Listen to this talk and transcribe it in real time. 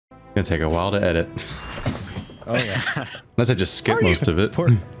Gonna take a while to edit. Oh yeah. Unless I just skip most of it.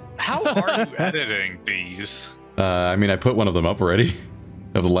 How are you editing these? I mean, I put one of them up already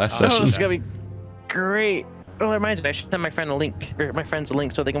of the last session. Oh, it's gonna be great. Oh, that reminds me, I should send my friend a link, or my friends a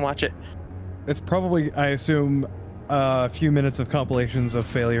link so they can watch it. It's probably, I assume, a few minutes of compilations of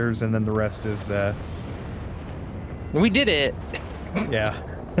failures, and then the rest is. We did it. Yeah.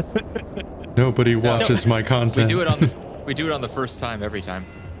 Nobody watches my content. We do it on the first time every time.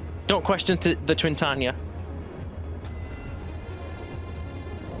 Don't question the Twin Tanya.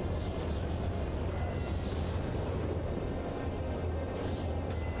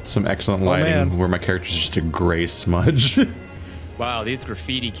 Some excellent lighting where my character's just a gray smudge. Wow, these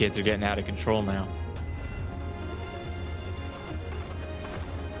graffiti kids are getting out of control now.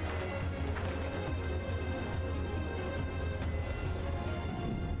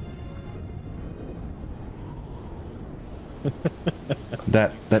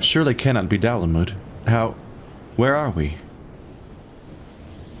 That surely cannot be Dalamud. Where are we?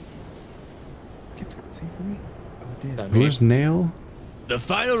 Who's Nael? The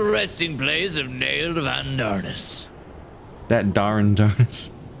final resting place of Nael van Darnus. That darn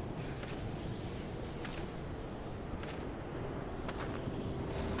Darnus.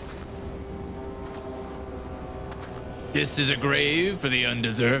 This is a grave for the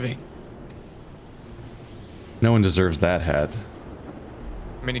undeserving. No one deserves that hat.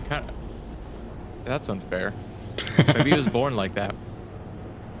 I mean, he kind of... That's unfair. Maybe he was born like that.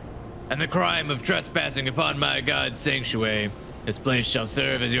 And the crime of trespassing upon my god's sanctuary. This place shall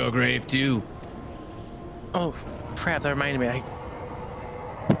serve as your grave too. Oh, crap! That reminded me.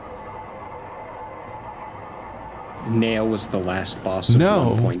 Nael was the last boss of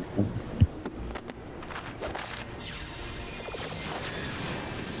 1.0.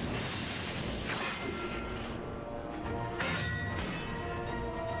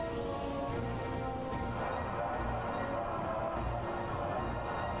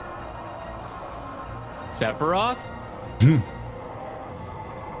 Sephiroth?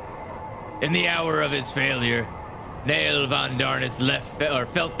 In the hour of his failure, Nael van Darnus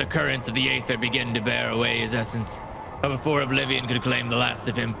felt the currents of the Aether begin to bear away his essence. But before oblivion could claim the last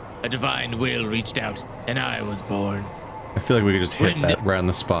of him, a divine will reached out, and I was born. I feel like we could just hit that right on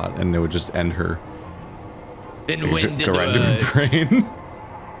the spot, and it would just end her. Then wind go right into her brain.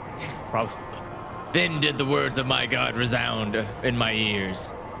 Probably. Then did the words of my god resound in my ears.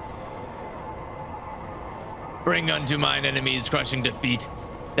 Bring unto mine enemies crushing defeat,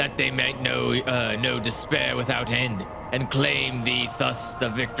 that they might know despair without end, and claim thee thus the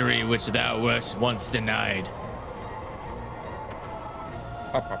victory which thou wert once denied.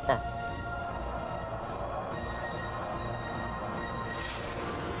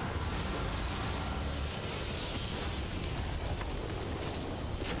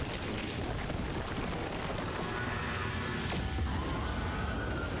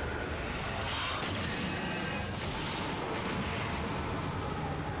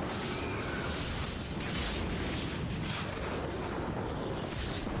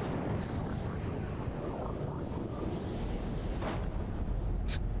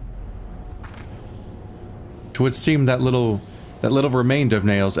 Would seem that little remained of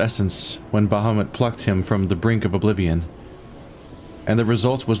Nael's essence when Bahamut plucked him from the brink of oblivion. And the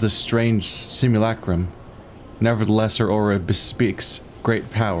result was this strange simulacrum. Nevertheless, her aura bespeaks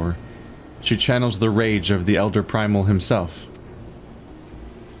great power. She channels the rage of the Elder Primal himself.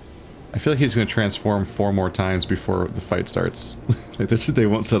 I feel like he's going to transform 4 more times before the fight starts. They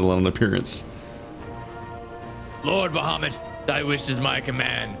won't settle on an appearance. Lord Bahamut, thy wish is my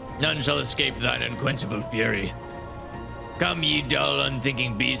command. None shall escape thine unquenchable fury. Come, ye dull,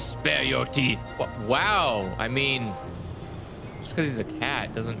 unthinking beasts, bare your teeth. Wow, I mean, just because he's a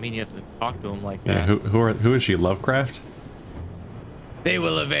cat doesn't mean you have to talk to him like that. Yeah, who is she, Lovecraft? They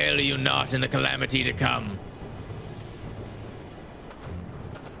will avail you not in the calamity to come.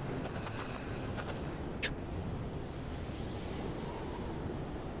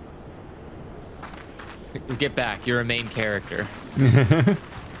 Get back, you're a main character.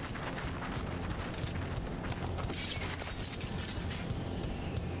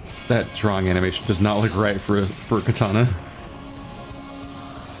 That drawing animation does not look right for a katana.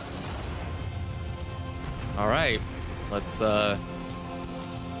 All right, let's die.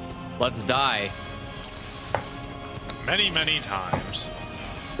 Many times.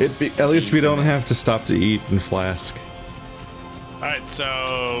 At least we don't have to stop to eat and flask. All right,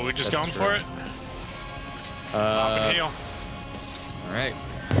 so we just going for it. Pop and heal. All right.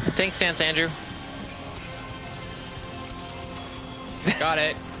 Thanks, Dance Andrew. Got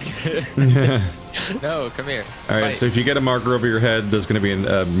it. No, come here. All right, Fight. so if you get a marker over your head, there's going to be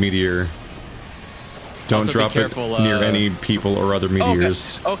a meteor. Don't Also, be drop careful, it near any people or other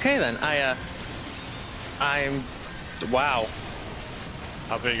meteors. Okay then. I'm. Wow.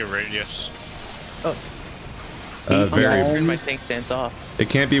 How big a radius? Oh. Very. Turn my tank stance off. It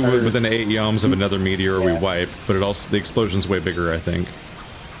can't be within 8 yalms of another meteor or we wipe, but it also the explosion's way bigger, I think.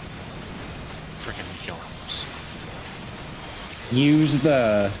 Freaking yawns. Use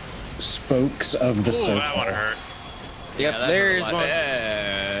the spokes of the Ooh, circle. that one hurt. Yep, Yeah, there's one.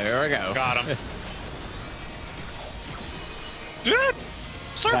 There we go. Got him. Dude, That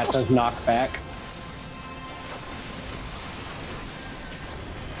circles. does knock back.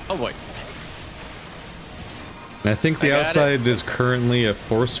 Oh boy. And I think the I got outside is currently a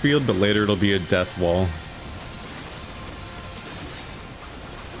force field, but later it'll be a death wall.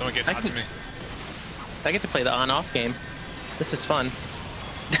 Don't get hot to me. I get to play the on-off game. This is fun.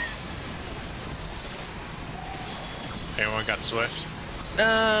 Anyone got Swift?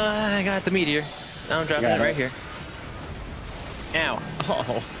 I got the meteor. I'm dropping Got it it. right here. Ow.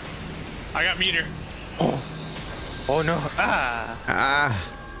 Oh. I got meteor. Oh no. Ah. Ah!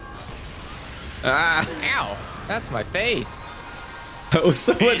 Ah! Ow. That's my face. That was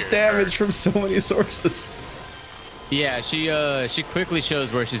so much Meteor. damage from so many sources. Yeah, she quickly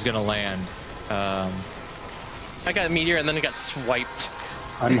shows where she's gonna land. I got a meteor and then it got swiped.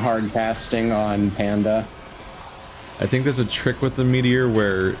 I'm hard casting on Panda. I think there's a trick with the meteor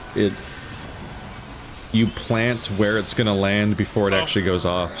where you plant where it's gonna land before it actually goes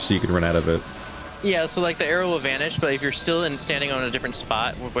off, so you can run out of it. Yeah, so like the arrow will vanish, but if you're still standing on a different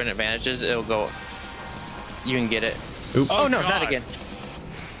spot when it vanishes, it'll go. You can get it. Oops. Oh, no, God. not again.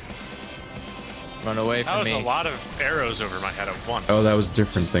 Run away That from was me. a lot of arrows over my head at once. Oh, that was a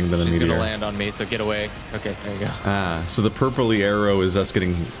different thing than the She's meteor. gonna land on me, so get away. Okay, there you go. Ah, so the purpley arrow is us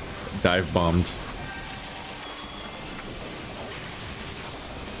getting dive bombed.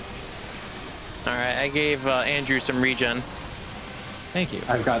 Alright, I gave Andrew some regen. Thank you.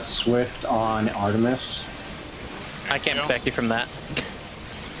 I've got Swift on Artemis. I can't you. protect you from that.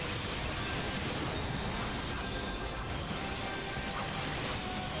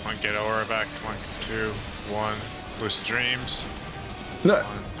 Come on, get Aura back. Come on, 2, 1. Lucid dreams. No,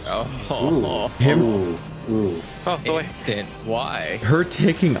 Oh, him, Ooh, ooh. Oh boy. instant. Why? her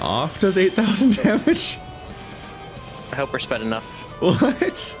taking off does 8,000 damage? I hope we're sped enough.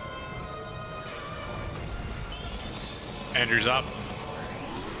 What? Andrew's up.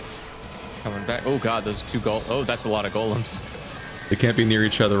 Coming back. Oh god, those two Oh, that's a lot of golems. They can't be near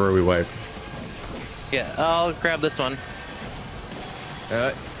each other or we wipe. Yeah, I'll grab this one.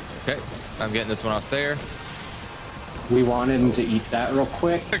 Okay, I'm getting this one off there. We wanted him to eat that real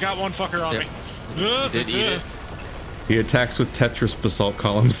quick. I got one fucker on Yep. me. Did eat it. He attacks with Tetris basalt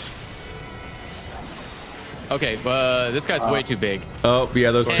columns. Okay, this guy's way too big. Oh,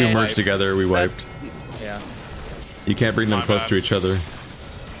 yeah, those two Yeah. merged together, we wiped. Yeah. You can't bring them My close bad. to each other.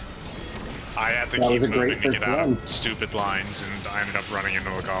 I had to That keep was a great moving to get first out run. of stupid lines, and I ended up running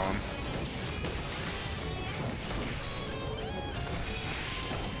into a column.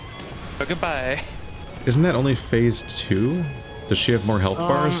 So goodbye. Isn't that only phase 2? Does she have more health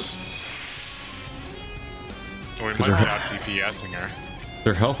bars? We might 'Cause be her- out DPSing her.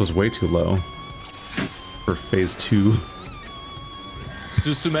 Their health was way too low for phase 2.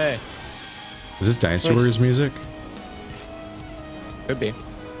 Susume. Is this Dynasty Warriors music? Could be.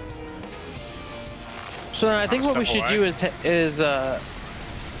 So then I think what we Step should away. do is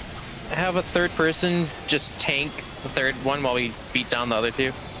have a third person just tank the third one while we beat down the other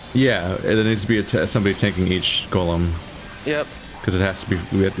two. Yeah, there needs to be somebody tanking each golem Yep. because it has to be.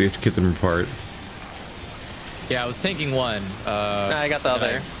 We have to get them apart. Yeah, I was tanking one. I got the and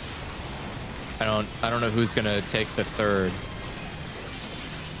other. I don't know who's gonna take the third.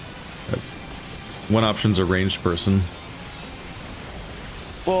 One option's a ranged person.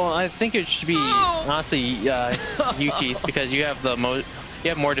 Well, I think it should be honestly you, Keith, because you have you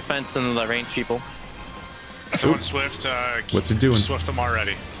have more defense than the ranged people. Someone Swift. What's he doing? Swift them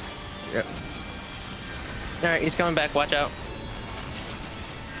already. Yep. All right, he's coming back. Watch out.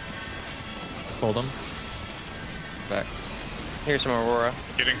 Hold him. Back. Here's some Aurora.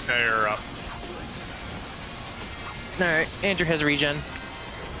 Getting Thayer up. All right, Andrew has regen.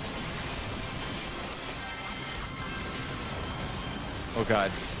 Oh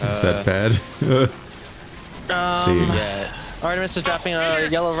god. Is that bad? See. Yeah. Artemis is dropping a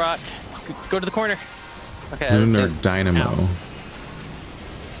yellow rock. Go to the corner. Okay. Lunar Dynamo.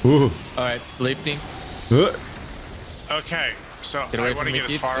 Ooh. All right, lifting. Okay, so Get away I want from to me, get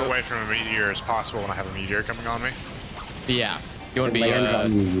as Keith. far Oh. away from a meteor as possible when I have a meteor coming on me. Yeah. You want to be lands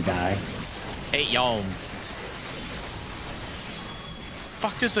on you, you die. 8 yalms.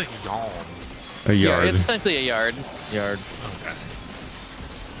 Fuck is a yawn? A yard. Yeah, it's essentially a yard. Yard. Okay.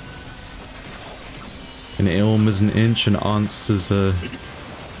 An ilm is an inch, an ounce is a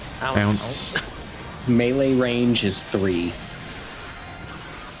ounce. Melee range is 3.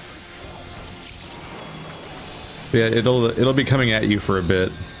 Yeah, it'll be coming at you for a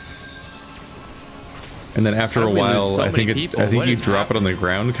bit, and then after How a do we lose while, so I think many people? I think What you is drop it on the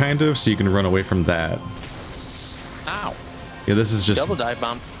ground, kind of, so you can run away from that. Ow. Yeah, this is just Double dive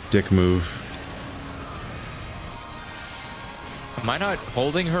bomb. dick move. Am I not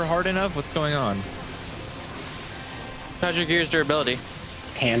holding her hard enough? What's going on? How's your gear's durability?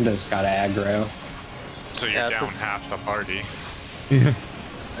 Panda's got aggro. So you're Yeah, down half the party. Yeah.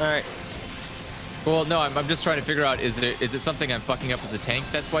 All right. Well, no, I'm just trying to figure out, is it something I'm fucking up as a tank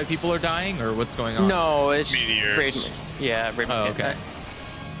that's why people are dying, or what's going on? No, it's Meteors. Raiden. Yeah, Raiden. Oh, okay.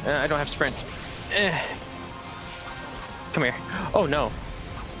 I don't have sprint. Come here. Oh no.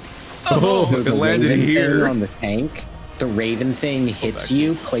 Oh, So it the landed Raven here. thing on the tank, the Raven thing hits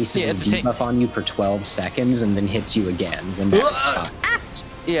you, places Yeah, a it's a tank. debuff on you for 12 seconds, and then hits you again when that stops.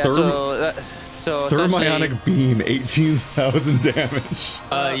 Yeah. So essentially- Thermionic beam, 18,000 damage.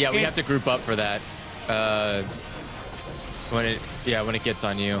 Yeah, we have to group up for that. When it gets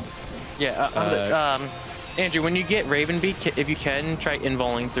on you. Yeah. Andrew, when you get Raven Beak, if you can, try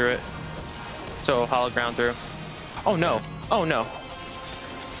involing through it. So hollow ground through. Oh no. Oh no.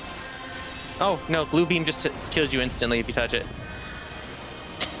 Oh no. Blue beam just kills you instantly if you touch it.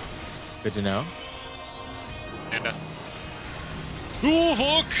 Good to know. And oh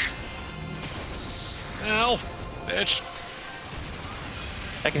fuck! Ow, bitch.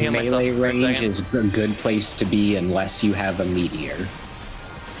 I can heal myself. Melee for a range second. is a good place to be unless you have a meteor.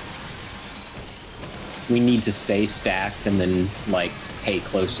 We need to stay stacked and then, like, pay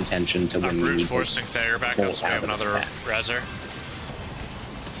close attention to when I'm we brute need to forcing Thayer back bolt up so we have out of another attack. reser.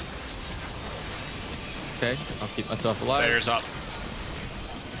 Okay, I'll keep myself alive. Thayer's up.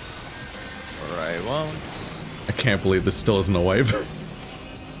 Alright, well. I can't believe this still isn't a wipe.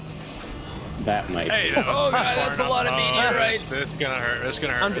 That might Hey, be. that was Oh, not God, far that's a enough. lot of Oh, meteorites. This is gonna hurt. This is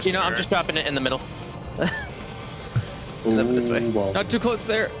gonna hurt. I'm this just is gonna dropping it in the middle. Ooh, this way. well, Not too close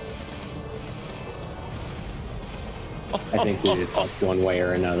there. I think we just fucked one way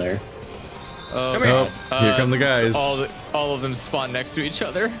or another. Oh, Come here. Oh, here come the guys. All of them spawn next to each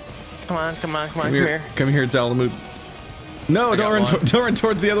other. Come on, come on, come on, Come here, come here, Dalamut. No, I don't got one. don't run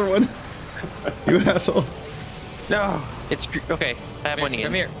towards the other one. You asshole. No. It's okay. I have one Come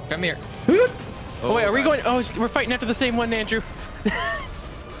in. here. Oh wait, are we God. going? Oh, we're fighting after the same one, Andrew.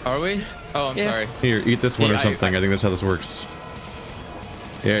 Are we? Oh, I'm Yeah. sorry. Here, eat this one Yeah, or something. I think that's how this works.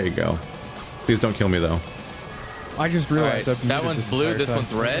 There you go. Please don't kill me though. I just Alright, realized I've that muted one's this blue, entire this time.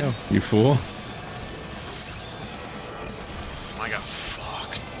 one's red. Yeah. You fool. I got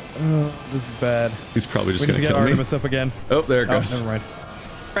fucked. This is bad. He's probably just We need gonna to get kill me. Artemis up again. Oh, there it Oh, goes. never mind.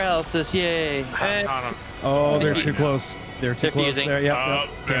 Paralysis, yay. On him. Oh, they're Maybe. too close. They're too close Diffusing. there. Yep, Oh,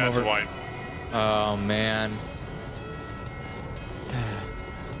 yep. Game that's over. white. Oh, man.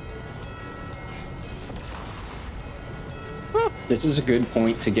 This is a good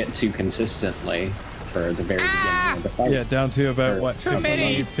point to get to consistently for the very beginning of the fight. Yeah, down to about what? Too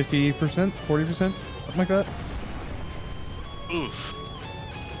many. 50%, 40%, something like that. Oof.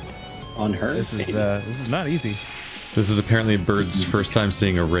 On her. This is not easy. This is apparently Bird's first time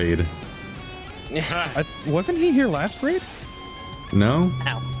seeing a raid. Wasn't he here last raid? No?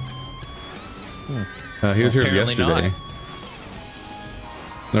 Ow. He was here Apparently yesterday. not.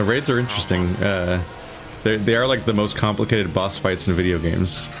 No, raids are interesting. They are like the most complicated boss fights in video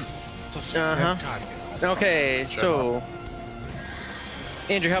games. Uh-huh. God. Okay, so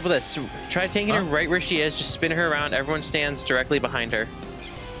Andrew, how about this? Try taking her right where she is, just spin her around, everyone stands directly behind her.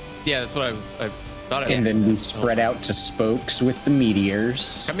 Yeah, that's what I thought I was. And then we spread out to spokes with the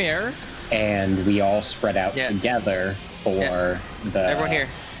meteors, Come here. and we all spread out Yeah. together for the. Everyone here.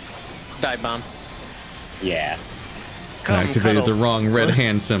 Dive bomb. Yeah. Come, I activated cuddle. the wrong red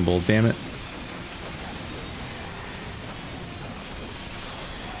hand symbol, damn it.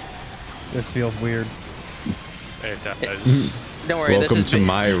 This feels weird. It does. Don't worry, Welcome this is to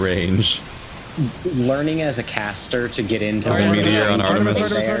my range. Learning as a caster to get into There's a the meteor on range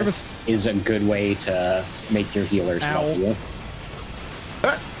Artemis. there Artemis. is a good way to make your healers Ow. help you.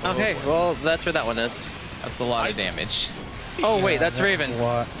 Okay, well, that's where that one is. That's a lot of damage. Oh, wait, that's Raven.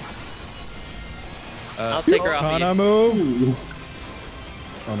 What? I'll take her off of Kana you. move.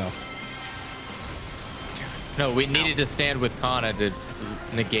 Oh no. No, we needed to stand with Kana to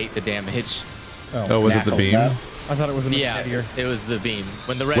negate the damage. Oh, was it the Knuckles beam? up. I thought it was a meteor. It was the beam.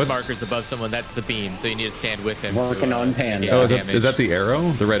 When the red marker's above someone, that's the beam. So you need to stand with him. Working on Panda. Oh, is that the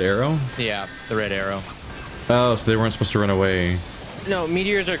arrow? The red arrow? Yeah, the red arrow. Oh, so they weren't supposed to run away. No,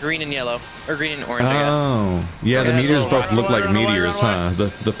 meteors are green and yellow, or green and orange. I guess. Oh, yeah, the meteors both look like meteors, huh?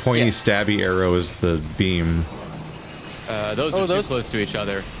 The pointy, stabby arrow is the beam. Those are too close to each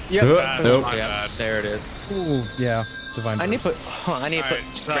other. Yep. Nope. Yeah, there it is. Ooh, yeah. Divine. I need to put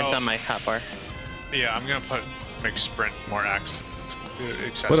sprint on my hotbar. Yeah, I'm gonna make sprint more accessible.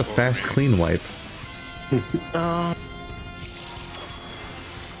 What a fast clean wipe. I'm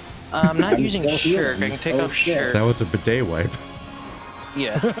not using shirt. I can take off shirt. That was a bidet wipe.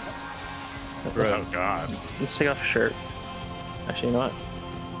 Yeah. Oh god. Let's take off shirt. Actually, you know what?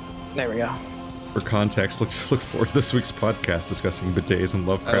 There we go. For context, look forward to this week's podcast discussing bidets and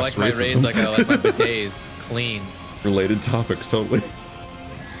Lovecraft's I like my racism. raids like I like my bidets. Clean. Related topics, totally.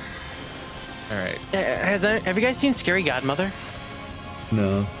 All right. Have you guys seen Scary Godmother?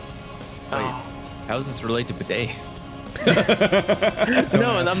 No. Oh. How does this relate to bidets?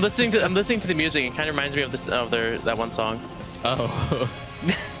 No, and I'm listening to the music. It kind of reminds me of that one song. Oh.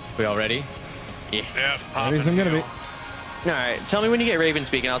 We all ready? Yeah. Ready as I'm gonna be. All right. Tell me when you get Raven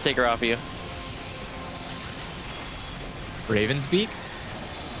speak, and I'll take her off of you. Raven's beak?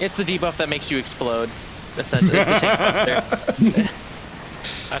 It's the debuff that makes you explode. Essentially, it's the same buff there.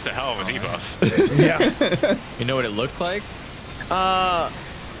 That's a hell of a debuff. Yeah. You know what it looks like?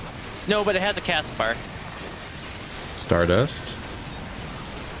 No, but it has a cast bar. Stardust.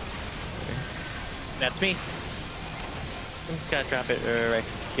 That's me. I'm just gotta drop it right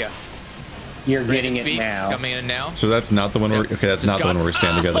here. You're getting Raven's it beak now. coming in now. So that's not the one where... Okay, that's not the one where we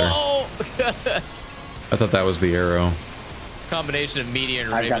stand together. Oh! I thought that was the arrow. Combination of meteor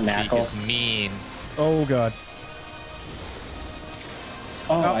and I've got Raven's beak Knuckle. is mean. Oh god.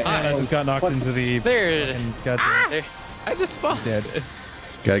 Oh, And I just got knocked into the. There it is. fucking goddamn- There. I just spawned. Dead.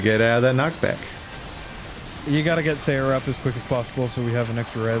 Gotta get out of that knockback. You gotta get Thayer up as quick as possible so we have an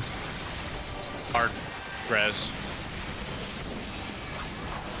extra res. Hard res.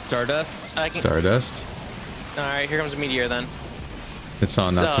 Stardust. Stardust. All right, here comes a meteor then. It's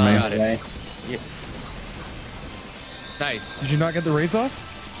on So, Natsume. Got it. Okay. Nice. Did you not get the raise off?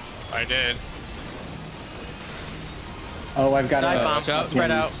 I did. Oh, I've got Dive a... bomb. watch out. Spread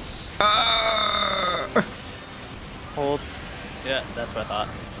out. Hold. Yeah, that's what I thought.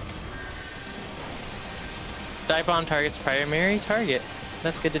 Dive bomb targets primary target.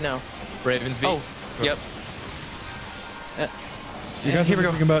 That's good to know. Raven's beak. Oh, yep. You guys Here are we go.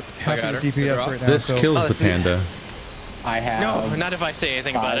 talking about I got half her. the Get her DPS off. right now. This so kills Oh, the this is- panda. I have No, not if I say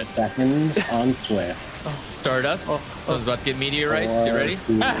anything about 5 it. seconds on Swift. Stardust. Someone's about to get meteorites. Get ready.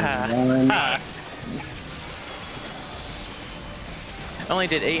 4, 2, Ah. 1. Only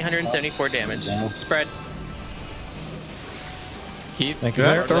did 874 damage. Yeah. Spread. Keith. Thank you.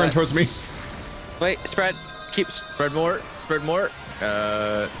 Yeah, throwing towards me. Wait, spread. Keep. Spread more. Spread more.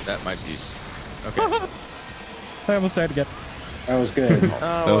 That might be. Okay. I almost died again. That was good.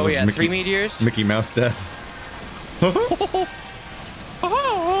 Oh, was what we a had? Mickey- 3 meteors? Mickey Mouse death.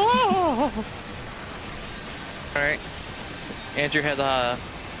 Alright. Andrew has a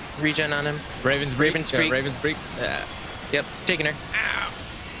regen on him. Raven's beak. Raven's beak. Raven's beak. Yeah. Yep, taking her. Ow.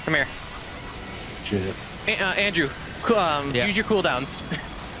 Come here. Shit. Andrew, Yeah. use your cooldowns.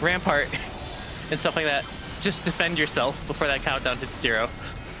 Rampart and stuff like that. Just defend yourself before that countdown hits 0.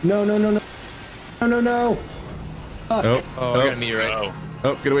 No, no, no, no. No, no, no. Oh, Oh, I got a meteorite.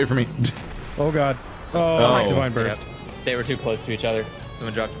 oh, get away from me. Oh god. Oh, Oh. divine burst. Yep. They were too close to each other.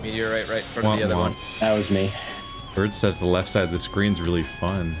 Someone dropped a meteorite right in front of the other one. That was me. Bird says the left side of the screen's really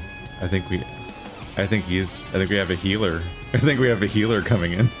fun. I think we have a healer. I think we have a healer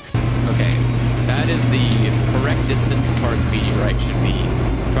coming in. Okay, that is the correct distance apart the meteorite should be.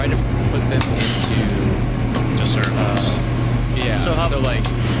 Try to put them into. Discerners. Yeah. So how- So like,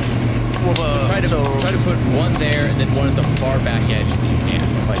 Well, try to put one there and then one at the far back edge if you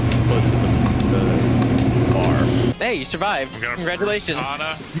can, like close to the bar. Hey, you survived. I'm gonna Congratulations.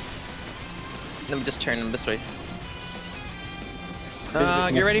 Anna. Let me just turn them this way.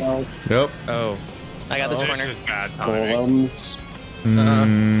 Get ready? Nope. Oh. I got this This corner. is bad timing.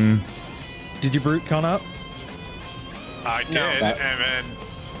 Golems. Did you brute con up? I did, No. and then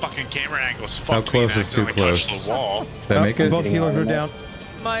fucking camera angles fucked How close me is and too accidentally touched close? the wall. Did I make it? Both healers are down.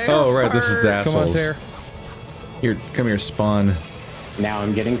 My Oh, right, this is the heart. Come on, assholes. Thayer. Here, come here, spawn. Now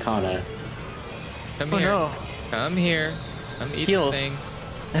I'm getting Kana. Come Oh here. no. Come here. I'm eating Heal. the thing.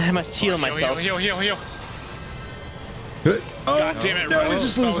 I must heal myself. Heal. Oh, God damn it, no, Rose. we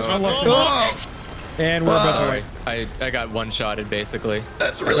just That lose was one about left. to- And we're about to I got one-shotted basically.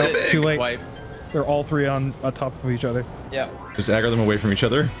 that's really big. too late. Wipe. They're all three on top of each other. Yeah. Just aggro them away from each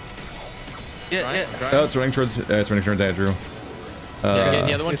other. Yeah. Oh, it's running towards Andrew. Yeah, get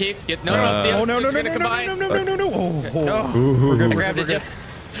the other one, Keith. Get the other No. Ooh. I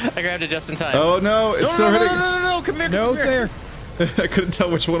grabbed it just in time. Oh no, it's still hitting. No, come here. No, it's there. I couldn't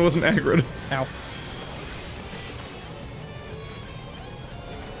tell which one wasn't aggroed. Ow.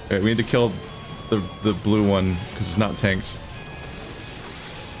 Okay, we need to kill the blue one because it's not tanked.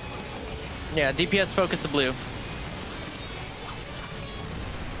 Yeah, DPS focus the blue.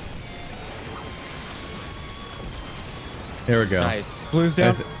 There we go. Nice. Blue's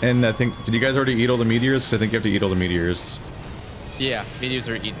down. And I think, did you guys already eat all the meteors? Because I think you have to eat all the meteors. Yeah, meteors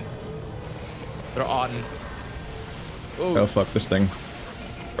are eaten. They're on. Oh fuck this thing.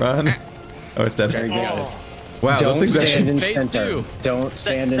 Run. Oh, it's dead. There you go. Wow, those things actually, Phase 2. Don't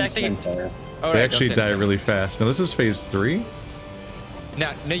stand in Second. center. Oh, they actually die really fast. Now this is phase 3?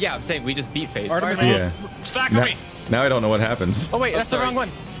 No, yeah, I'm saying we just beat phase. Artemis. Yeah. Stack on me. Now I don't know what happens. Oh wait, that's the sorry. wrong one.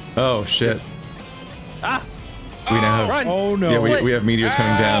 Oh shit. Ah! We now have, Run! Oh no. yeah, we have meteors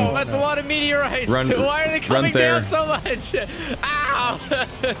coming Oh, down. that's a lot of meteorites. Run- Why are they run coming there. down so much? Ow!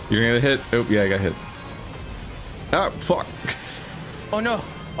 You're gonna get hit. Oh, yeah, I got hit. Ah, fuck. Oh no!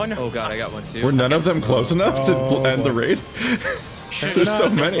 Oh no! Oh god, I got one too. Were none of them close enough to Oh, end the boy. raid? Shit. There's so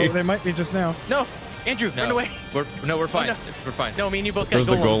many. They might be just now. No! Andrew, No, run away! we're fine. no. We're fine. No, me and you both got Those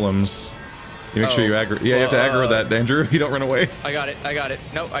are the golem. golems. You make sure Oh, you aggro. Yeah, you have to aggro that, Andrew. You don't run away. I got it.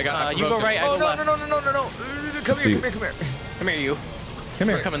 No, I got it. You go right, I Oh, go no, left. no. Come see. here. Come here, you. Come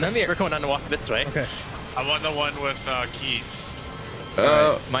here. We're coming this. We're going on to walk this way. Okay. I want the one with Keith.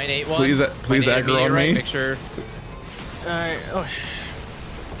 Mine ate one. Please Mine ate a aggro on meteorite, me. Make sure. Alright. Oh.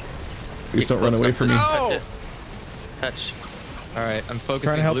 Please don't run away from me. No! Touch. All right, I'm focusing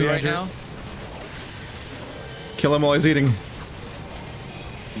Trying to help blue you, right Andrew. now. Kill him while he's eating.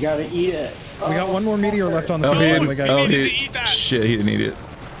 You gotta eat it. We got one more meteor left on the Oh, field. he by the didn't. way, guys. Oh, You need he. to eat that. Shit, he didn't eat it.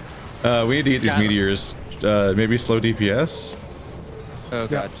 We need to eat these Got him. meteors. Maybe slow DPS. Oh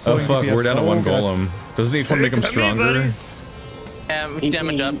god. Oh Slowing fuck, DPS. we're down to one Oh, God. golem. Doesn't each one make him Come here, stronger? buddy.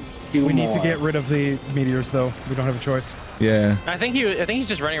 Damage up. We need to get rid of the meteors, though. We don't have a choice. Yeah. I think he's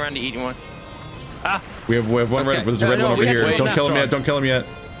just running around to eat one. Ah! We have one Okay. red. There's a red No, one we over have to here. wait. Don't Not kill him strong. yet. Don't kill him yet.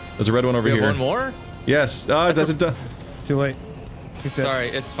 There's a red one over We have here. one more? Yes. Ah, it doesn't. Too late. He's dead. Sorry,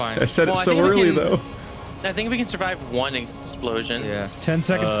 it's fine. I said Well, it I so think we early can- though. I think we can survive one explosion. Yeah. 10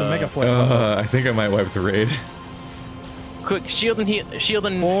 seconds to mega flip. I think I might wipe the raid. Quick, shield and heal. Shield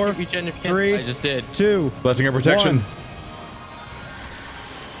and 4, regen if you can. 3, I just did. 2. Blessing and protection. One.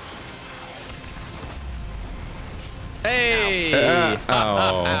 Hey! Ow.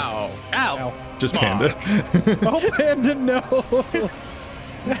 Ow. Ow! Just panda. Oh, Panda, no!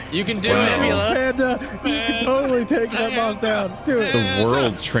 You can do Wow. it. Panda, you can totally take that boss down. Do it. The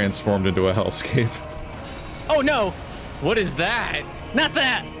world transformed into a hellscape. Oh no! What is that? Not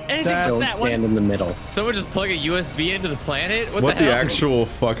that! Anything That- but Don't that stand one. in the middle. Someone just plug a USB into the planet? What the the hell? actual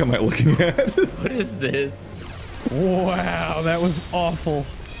fuck am I looking at? What is this? Wow, that was awful.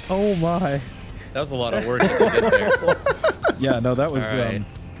 Oh my. That was a lot of work just to get there. Yeah, no, that was All right.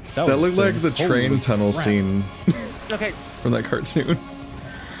 that That looked like insane. the train Holy tunnel crap. scene Okay, from that cartoon.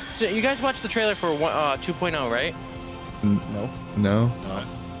 so you guys watched the trailer for 2.0, right? No,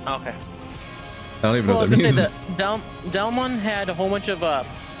 Oh, okay. I don't even know Well, I what was that gonna say means. the Delmon had a whole bunch of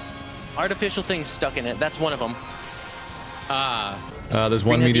artificial things stuck in it. That's one of them. Ah. There's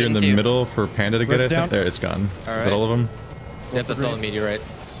one Green has meteor in the eaten two. middle for Panda to get Red's it. down. There, it's gone. All Is that right. all of them? Yep, that's all the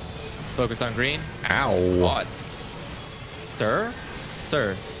meteorites. Focus on green. Ow. God. Sir?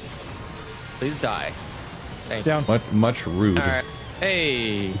 Sir. Please die. Thank Down. Much rude. All right. you.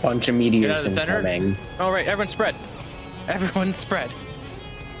 Hey. Bunch of Get out meteors of the center. incoming. All right, everyone spread. Everyone spread.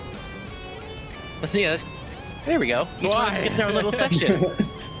 Let's see. There we go. Each Why? one gets their little section.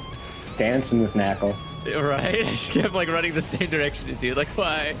 Dancing with Knackle. Right? I just kept like running the same direction as you. Like,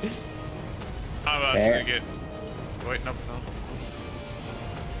 why? I'm about There. to get. Wait, no.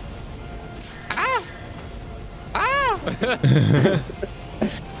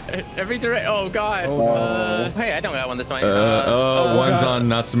 Every direct. Oh god. Oh, Hey, I don't got one this time. One's God. on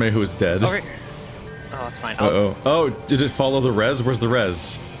Natsume who's dead. Okay. Oh, it's fine. Uh-oh. Oh, did it follow the res? Where's the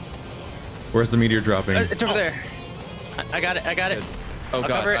res? Where's the meteor dropping? It's over there. I got it. I got it. Oh I'll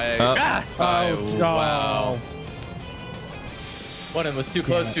god. cover it. I, Oh, wow. oh. One of them was too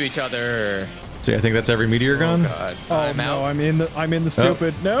close to each other. See, I think that's every meteor gone. God. Oh I'm no, out. I'm in the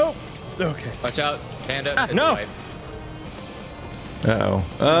stupid. No. Okay. Watch out, Panda. Ah, It's no. a wipe. Uh-oh.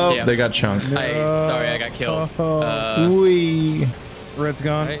 Oh, Yeah. they got chunked. Sorry, I got killed. Wee. Red's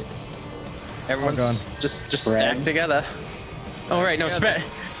gone. Right? Everyone's gone. just Red. stacked together. Oh right, no Together. spread.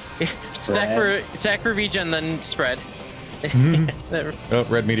 Stack for regen, then spread. Oh,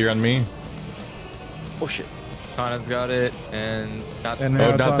 red meteor on me. Oh shit. Kana's got it, and not And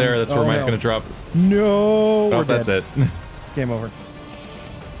Oh, now not there. That's where mine's gonna drop. No. Oh, we're that's dead. it. Game over.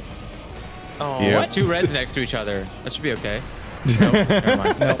 Oh, Yeah. what? 2 reds next to each other. That should be okay. Nope, never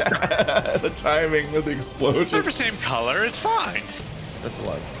mind. Nope. The timing of the explosion. They're the same color. It's fine. That's a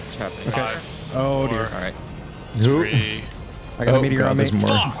lot happening. Okay. 5, Oh 4, dear. All right. 3. I got a meteor on me. There's more.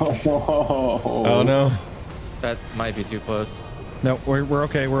 Fuck! Oh no. That might be too close. No, we're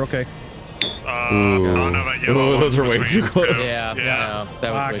okay. We're okay. Ooh. I don't know about you. Ooh, those are way Between too close. Yeah, Yeah. no,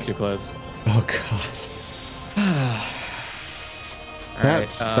 that was Fuck. way too close. Oh god. All right,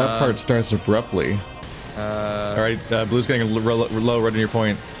 That part starts abruptly. All right, blue's getting low right in your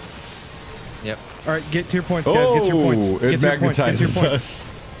point. Yep. All right, get to your points, guys. Get to your points. Oh, Get it to your points. Get to your magnetizes points. us.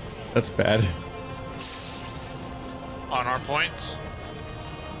 That's bad. On our points.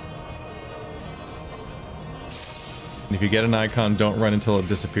 And if you get an icon, don't run until it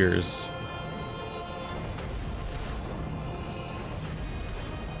disappears.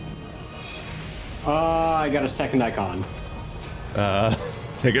 I got a second icon.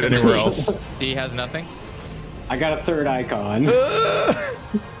 Take it anywhere else. D has nothing. I got a third icon.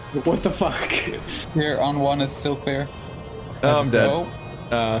 What the fuck? Here on 1 is still clear. Oh, I'm dead.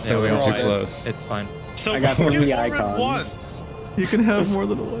 Oh, So Yeah, we we're were too all dead. close. It's fine. So I got we 3 get more than icons. You can have more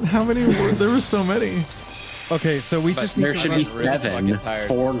than one. How many were there? Were so many. Okay, so we just need There to should run- be really fucking 7. tired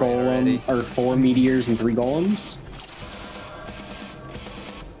 4 of this raid already. golem, or 4 meteors and 3 golems.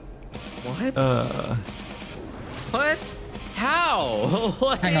 What? What? How?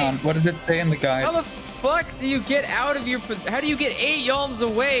 Like, hang on. What did it say in the How guide? the fuck do you get out of your? How do you get 8 yalms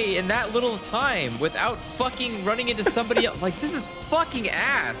away in that little time without fucking running into somebody else? Like, this is fucking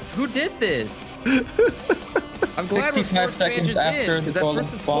ass. Who did this? I'm glad we're 65 4 seconds expansions after in, the because that golem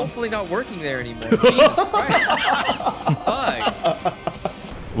person's spawn. hopefully not working there anymore. Jesus Christ. Fuck.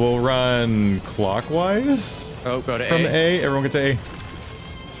 We'll run clockwise Oh, go to from A. A. Everyone get to A.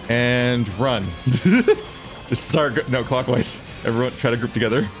 And run. Just start. No, clockwise. Everyone try to group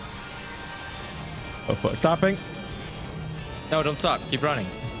together. Oh fuck. Stopping. No, don't stop. Keep running.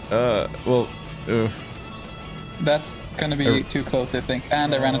 Well. That's gonna be too close, I think.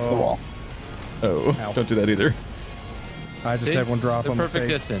 And I ran into the wall. Oh. Ow. Don't do that either. I just See? had one drop The on my perfect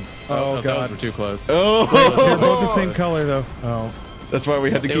face. distance. Oh, no, God. those were too close. Oh. They're both the same color though. Oh. That's why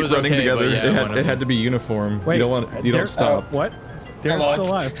we had to It keep was running okay, together. but yeah, one of It had to be uniform. Wait. You don't want. You Dar- don't stop. What? Darren's Hello.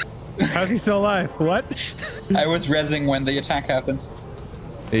 still alive. How's he still alive? What? I was rezzing when the attack happened.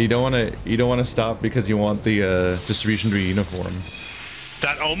 You don't want to. You don't want to stop because you want the distribution to be uniform.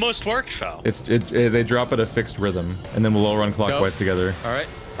 That almost worked, Fel. They drop at a fixed rhythm, and then we'll all run clockwise together. All right.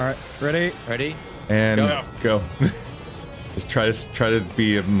 All right. Ready? Ready? And Go. go. Just try to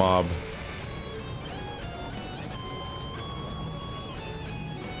be a mob.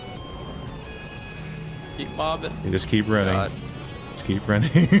 Keep mobbing. You just keep running. God. Just keep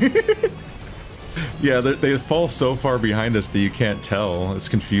running. Yeah, they fall so far behind us that you can't tell. It's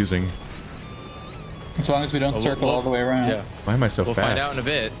confusing. As long as we don't circle all the way around. Yeah. Why am I so We'll fast? find out in a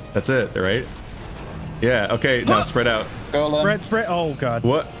bit. That's it, right? Yeah. Okay. Now spread out. Golem. Spread. Oh god.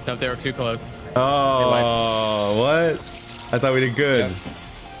 What? No, they were too close. Oh, what? I thought we did good. Yep.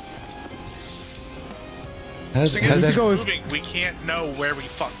 How does, So how does it's that, moving. We can't know where we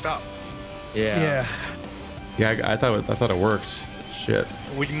fucked up. Yeah. Yeah. yeah, I thought it worked. Shit.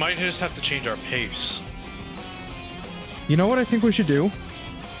 We might just have to change our pace. You know what I think we should do?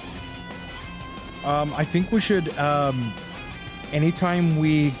 I think we should, anytime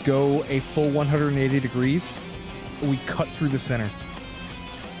we go a full 180 degrees, we cut through the center.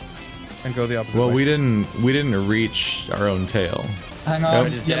 And go the opposite Well, way. we didn't reach our own tail. Hang on.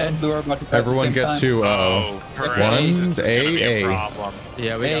 It is Yellow dead. and blue are about to fight at the Everyone same get time. to One, A, A. problem.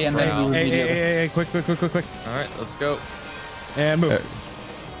 Yeah, we A got and then prowl. blue. Hey, quick. All right, let's go. And move.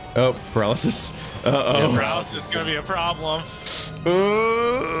 Oh, paralysis. Uh-oh. Paralysis is gonna be a problem.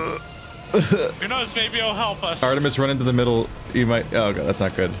 Who knows? Maybe it'll help us. Artemis, run into the middle. You might. Oh god, that's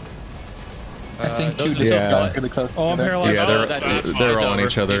not good. I think those two are just yeah. got really close Oh, I'm together. paralyzed. Yeah, Oh, they're that's fine. they're It's all on over.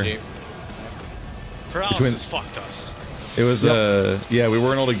 each other. GG. Paralysis fucked us. It was yeah, we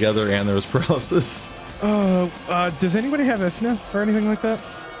weren't all together, and there was paralysis. Does anybody have Esna or anything like that?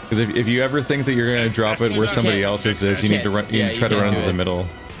 Because if you ever think that you're gonna drop it where somebody can't- else's is, you need to run. You yeah, need to try you to run can't into do the it. middle.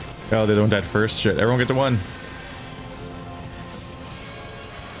 Oh, the other one died first. Shit, everyone get to one.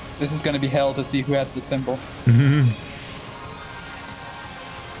 This is gonna be hell to see who has the symbol.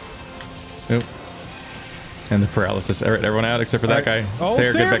 Nope. And the paralysis. All right, everyone out except for that guy. Oh,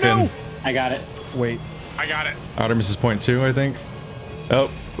 Thayer, get back no! in. I got it. Wait. I got it. Artemis is point 2, I think. Oh,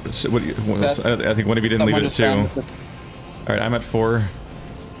 So what, I think one of you didn't leave it at 2. All right, I'm at 4.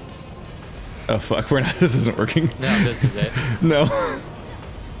 Oh fuck, we're not. This isn't working. No, this is it. No.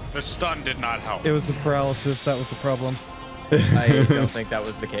 The stun did not help. It was the paralysis that was the problem. I don't think that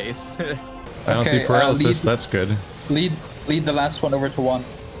was the case. I don't see paralysis. That's good. Lead the last one over to 1.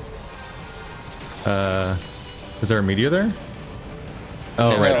 Is there a meteor there?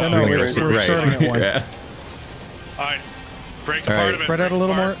 Oh, No, right. no, we're starting at 1. Yeah. Alright. Break apart a bit. Spread out a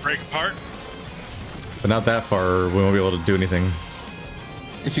little more. Break apart. But not that far, or we won't be able to do anything.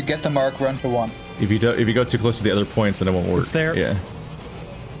 If you get the mark, run to 1. If you go too close to the other points, then it won't work. It's there. Yeah.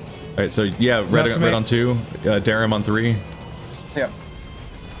 All right. So yeah, red on 2, Darum on 3. Yeah.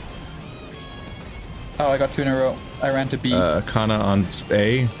 Oh, I got 2 in a row. I ran to B. Kana on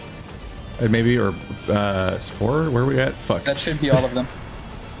A, maybe, or 4. Where are we at? Fuck. That should be all of them.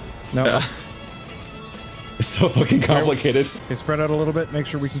 No. It's so fucking complicated. Okay, spread out a little bit. Make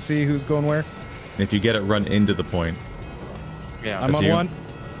sure we can see who's going where. If you get it, run into the point. Yeah. I'm on you. 1.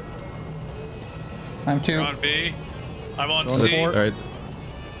 I'm 2. I'm on B. I'm on Going to C. 4. All right.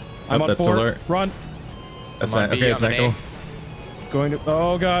 I'm on that's 4. solar. Run. That's I'm on not, B, okay. It's I'm not on cool. A. Going to.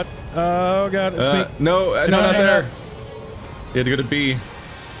 Oh god. Oh god. It's me. No, not no, there. You had to go to B.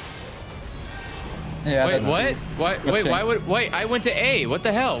 Yeah. Wait, that's what? What? Good Wait, thing. why would? Wait, I went to A. What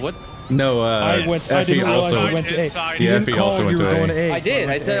the hell? What? No, I Effie didn't realize also. I went to A. Inside. You Yeah, didn't Effie call also when went you were to going A. to A. I so did.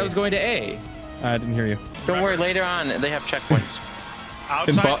 went I to said A. I was going to A. I didn't hear you. Don't worry, later on they have checkpoints.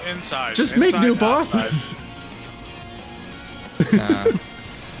 Outside, inside. Just inside, make new outside. bosses.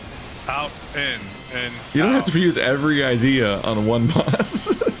 Out, in, You don't have out. to use every idea on one boss.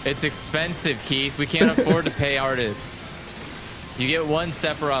 It's expensive, Keith. We can't afford to pay artists. You get one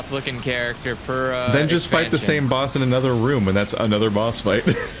Sephiroth looking character per Then just fight the expansion. same boss in another room, and that's another boss fight.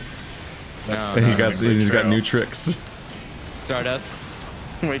 No, And no, he's got true. new tricks. Stardust.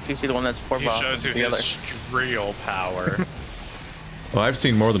 Wait till you see the one that's 4 He bucks shows you together. his real power. Well, I've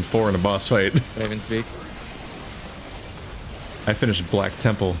seen more than 4 in a boss fight. Raven speak. I finished Black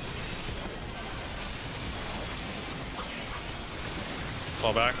Temple.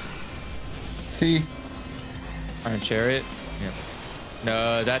 Fall back. C. Iron Chariot. Yeah.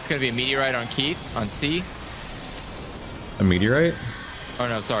 No, that's gonna be a meteorite on Keith on C. A meteorite? Oh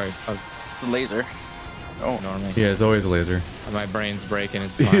no, sorry. Oh, Laser. Oh, normally. Yeah, it's always a laser. My brain's breaking.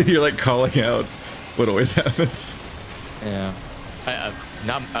 It's fine. You're like calling out what always happens. Yeah.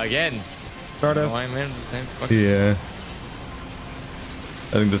 Not again. Stardust. Why am I in the same fucking... Yeah. I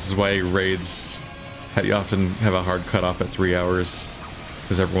think this is why raids you often have a hard cutoff at 3 hours.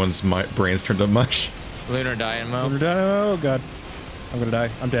 Because everyone's brains turned to mush. Lunar Dynamo. Oh god. I'm gonna die.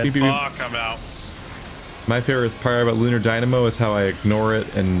 I'm dead. Beep, beep, beep. Fuck, I'm out. My favorite part about Lunar Dynamo is how I ignore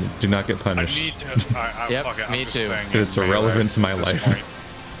it and do not get I punished. need to. Yep, fuck it, I'm me just too. staying It's in melee irrelevant to my at this life. point.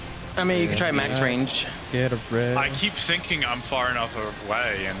 I mean, you can try max range. Get a red. I keep thinking I'm far enough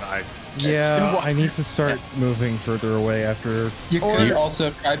away, and I. Yeah, I need to start moving further away after. You could also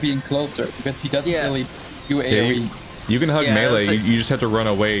try being closer because he doesn't really do Yeah, AoE. you can hug Yeah, melee, it's like- you just have to run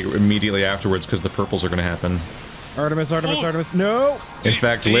away immediately afterwards because the purples are going to happen. Artemis, Artemis, Oh. Artemis. No! In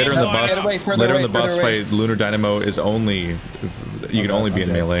fact, later in the boss, Further away, further later in away, the boss further away. fight, Lunar Dynamo is only you can only be in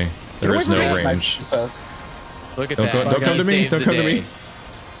okay. melee. There is no Yeah, range. Look at Don't that. go- don't He come to me, saves don't the come to day. me.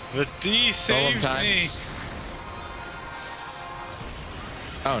 The D saves time. me.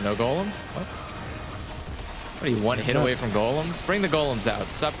 Oh, no golem? What? What are you, one hit away from golems? Bring the golems out.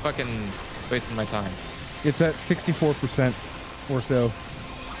 Stop fucking wasting my time. It's at 64% or so.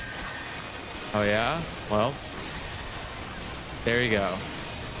 Oh yeah? Well, there you go.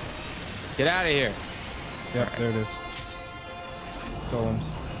 Get out of here. Yeah, there it is.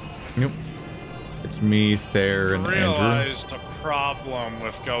 Golems. Nope. It's me, Thayer, and Andrew. Realized a problem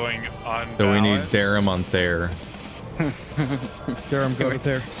with going unbalanced. So we need Darum on Thayer. There, I'm going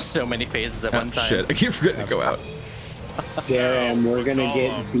there. So many phases at Oh, one time. shit, I keep forgetting to go out. Darum, we're gonna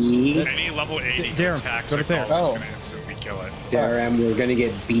get B. Any level 80 Darren, attacks go to are there. gonna instantly kill it. Darum, we're gonna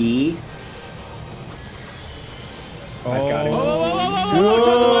get B. I've got it. Whoa, whoa, whoa, whoa,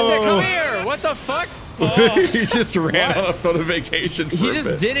 whoa, whoa, whoa, come here! What the fuck? He just ran off on a vacation for He a just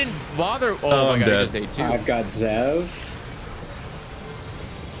bit. didn't bother. Oh, Oh, my I'm god, dead. he just ate 2. I've got Zev.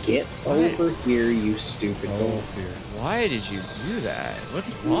 Get over here, you stupid bull. Why did you do that?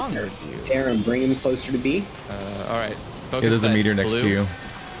 What's wrong with you? Darum, bring him closer to B. Alright. Yeah, there's a meteor next to you.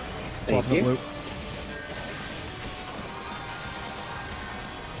 Thank Swap the you. loop.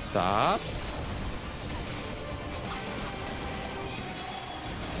 Stop.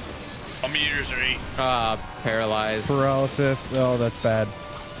 All meters are 8. Paralyzed. Paralysis. Oh, that's bad.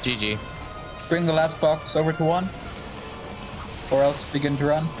 GG. Bring the last box over to 1. Or else begin to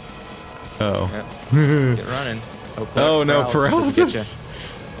run. Oh. Yep. Get running. Oh no, paralysis.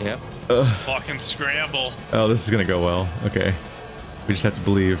 Yep. Fucking scramble. Oh, this is gonna go well. Okay. We just have to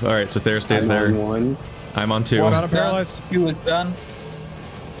believe. All right, so Thayer stays there. I'm on 1. I'm on 2. One out of paralyzed. 2 is done.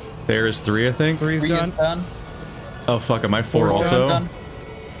 There is 3, I think. 3 is 3 done. is done. Oh fuck, am I 4 4's also? Done.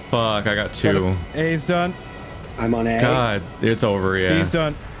 Fuck, I got 2. A's done. I'm on A. God, it's over, yeah. B's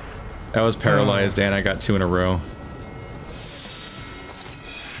done. I was paralyzed and I got 2 in a row.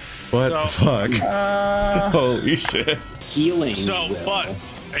 What the fuck? Holy shit. Healing. So, will. but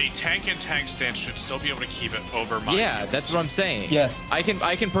a tank and tank stance should still be able to keep it over my. Yeah, that's what I'm saying. Yes. I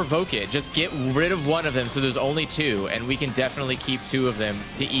can provoke it. Just get rid of one of them, so there's only 2, and we can definitely keep 2 of them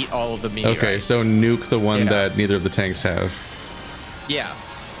to eat all of the meteorites. Okay, so nuke the one Yeah. that neither of the tanks have. Yeah.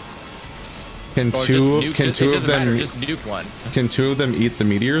 Can Or two just nuke, can it two of doesn't matter, them just nuke one. can 2 of them eat the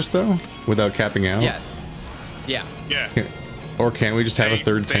meteors though without capping out? Yes. Yeah. Yeah. Or can we just have a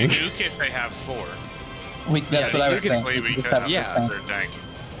third they tank? nuke if they have 4. That's what I was saying. We We could just have have a yeah. a tank. third tank.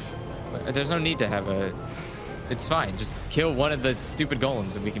 There's no need to have a... It's fine. Just kill one of the stupid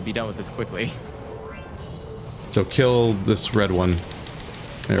golems and we can be done with this quickly. So kill this red one.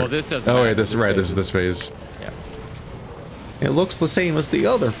 There. Well, this doesn't Oh matter. wait, this is right. This is this phase. Yeah. It looks the same as the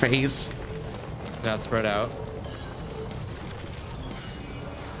other phase. Now spread out.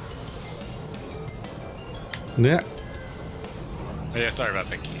 Yeah. Yeah, sorry about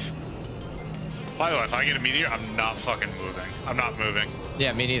that, Keith. By the way, if I get a meteor, I'm not fucking moving. I'm not moving.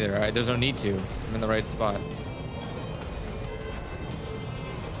 Yeah, me neither. All right, there's no need to. I'm in the right spot.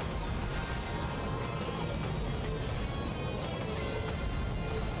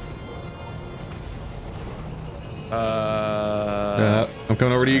 I'm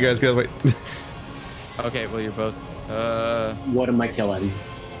coming over to you guys. Go wait. Okay, well you're both. What am I killing?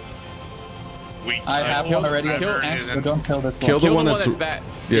 I have one already at kill- the tank, so don't kill this one. Kill the one that's back.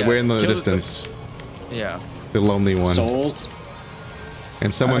 yeah, way in the kill distance. Yeah. The lonely one. Souls.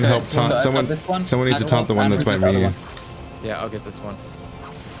 And someone Okay, help so taunt. I got Someone. this one. Someone needs to I taunt the one want that's by Andrew me. the other Yeah, I'll get this one.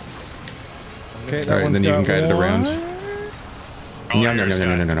 Okay, All right, and then you can guide it around. Oh, Yum, yum, here's yum,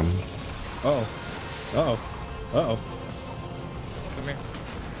 yum, guy. yum, yum. Uh-oh. Uh-oh. Uh-oh. Come here.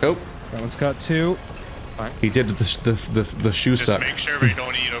 Oh, That one's got 2. It's fine. he did the shoe Just suck. make sure we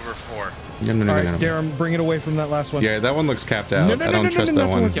don't eat over 4. Yum, yum, All yum, right, yum, yum. Darren, bring it away from that last one. Yeah, that one looks capped out. No, no, I no, don't no, trust no, that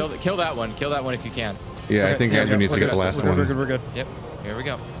no, one. no. Kill that one. Kill that one if you can. Yeah, I Okay, think yeah, Andrew yeah, needs to we're get the good. last We're one. good, we're good. Yep. Here we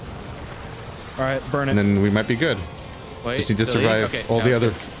go. All right, burn it. And then we might be good. Wait. Just need to still eat? survive Okay, all now the it's other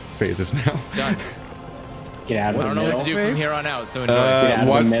good. phases now. Done. Get out I of the don't know middle. what to do from here on out, so enjoy. Get out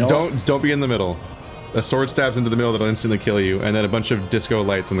of the middle. Don't be in the middle. A sword stabs into the middle that'll instantly kill you, and then a bunch of disco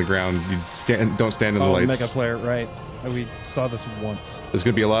lights on the ground. You don't stand in the Oh, lights. Mega Player, right. We saw this once. There's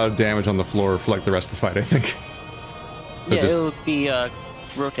gonna be a lot of damage on the floor for like the rest of the fight, I think. So Yeah, just- it'll be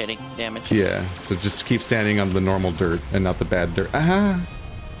rotating damage. yeah. So just keep standing on the normal dirt and not the bad dirt. Aha!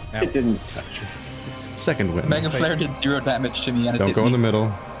 It didn't touch me. Second win. Mega Flare did 0 damage to me, and it Don't hit go in me. the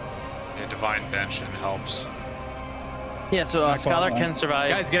middle. Yeah, Divine Bench helps. Yeah, so Scholar can survive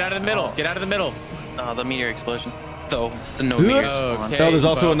Guys, get out of the middle. Get out of the middle. the meteor explosion. So the no meteor spawn. Okay. Oh, there's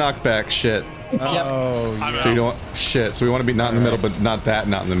also a well- knockback. Shit. Oh, I'm So you out. don't. Shit. So we want to be not in the middle, but not that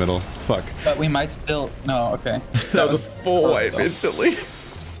not in the middle. Fuck. But we might still. No, okay. That was a full wipe instantly.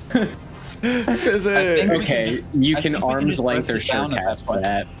 Physics. Okay, you I can think we can arm's just length or burst it down short at that cast point.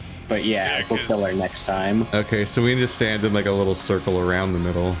 that. But yeah, Yeah, we'll 'cause- kill her next time. Okay, so we need to stand in like a little circle around the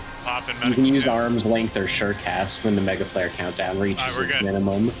middle. Pop and You can use Medikit. arm's length or sure cast when the Mega Flare countdown reaches Alright, we're its good.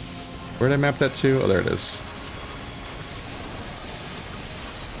 minimum. Where did I map that to? Oh, there it is.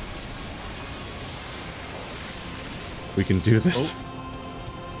 We can do this.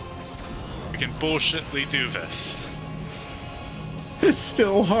 We can bullshitly do this. It's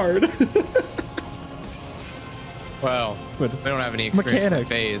still hard. Well, we Good. don't have any experience with Mechanics.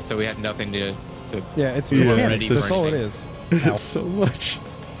 phase, so we had nothing to Yeah, it's Yeah, mechanics. this- That's all it is. It's so much.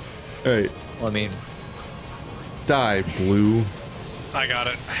 Alright, well, I mean, die, blue. I got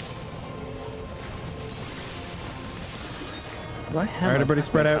it. Do I have All right, everybody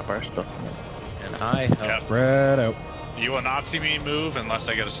spread out. and I help. Yep. Spread out. You will not see me move unless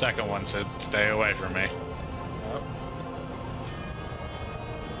I get a second one, so stay away from me.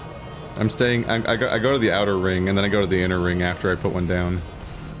 I'm staying. I go to the outer ring, and then I go to the inner ring after I put one down.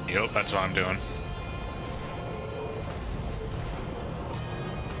 Yep, that's what I'm doing.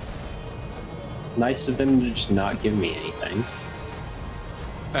 Nice of them to just not give me anything.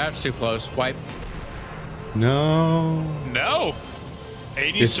 That's too close. Wipe. No. No!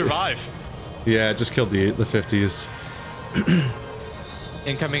 80s It's- survive. Yeah, I just killed the 50s.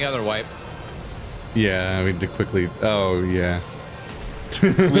 Incoming other wipe. Yeah, we need to quickly. Oh yeah.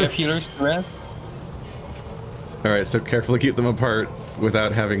 We have healers to red. Alright, so carefully keep them apart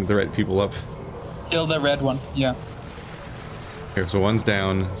without having the right people up. Kill the red one, yeah. Here, so one's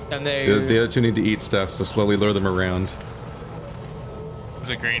down. And they... The other two need to eat stuff, so slowly lure them around. There's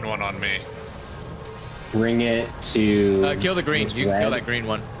a green one on me. Bring it to... kill the green. You can kill that green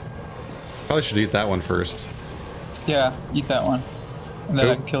one. Probably should eat that one first. Yeah, eat that one. And then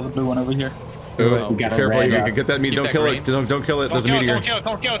I can kill the blue one over here. Oh, careful, you can get that meat. Don't kill it. Don't kill it. There's a meteor. Don't kill it.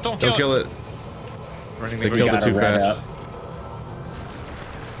 Don't kill it. Don't kill it. They killed it too fast.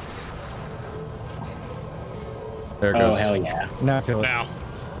 There it goes. Oh, hell yeah. Now kill it. Now.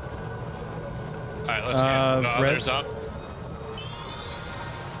 Alright, let's get the others up.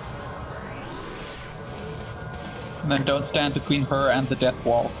 And then don't stand between her and the death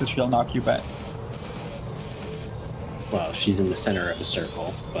wall, because she'll knock you back. Well, she's in the center of the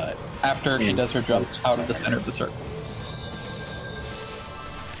circle, but... After she does her jump out of the center of the circle.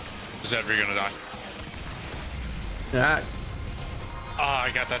 Zed, you're gonna die. Ah. Ah, I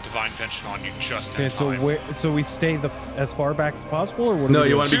got that divine pension on you just in Okay, so time. so we stay as far back as possible, or what? No,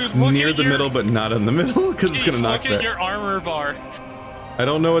 you want to be near the middle, but not in the middle, because it's gonna knock Look at your armor bar. I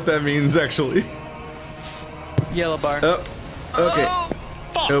don't know what that means, actually. Yellow bar. Oh, okay. Oh,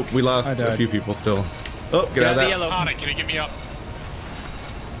 fuck. Oh, we lost a few people still. Oh, get out of that. Yellow. Hana, can you get me up?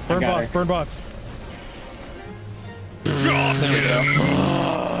 Burn boss, burn boss.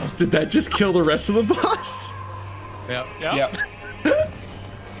 Did that just kill the rest of the boss? Yep. Yep.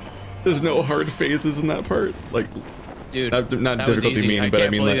 There's no hard phases in that part. Like, dude, not difficulty mean, but I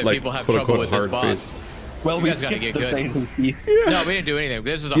mean like quote unquote hard phase. Well, we skipped the phases. No, we didn't do anything.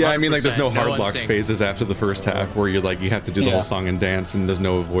 This was 100%. Yeah, I mean like there's no hard locked unsync. phases after the first half where you're like you have to do the whole song and dance and there's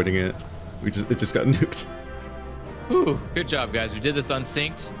no avoiding it. It just got nuked. Ooh, good job, guys. We did this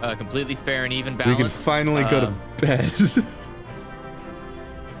unsynced, completely fair and even balance. We can finally go to bed.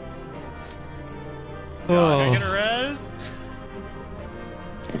 Can I get a res?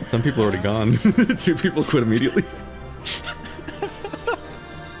 Some people are already gone. 2 people quit immediately.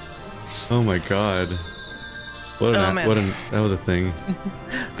 Oh my god. That was a thing.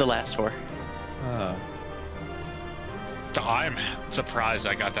 The last 4. I'm surprised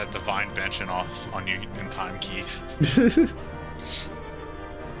I got that divine bench off on you in time, Keith.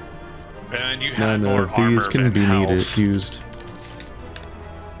 And you had None of these can be used.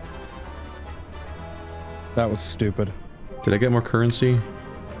 That was stupid. Did I get more currency?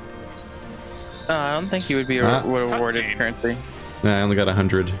 I don't think you would be rewarded currency. Nah, I only got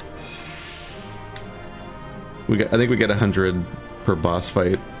 100. I think we get 100 per boss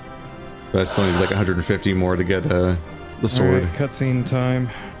fight. But I still need like 150 more to get the sword. Right, cutscene time.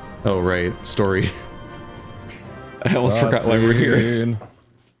 Oh right, story. I almost forgot why we're here.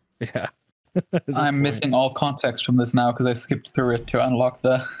 Yeah. I'm missing all context from this now because I skipped through it to unlock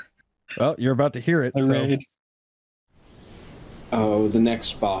the. Well, you're about to hear it. Raid. Oh, the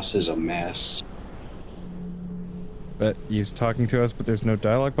next boss is a mess. But he's talking to us, but there's no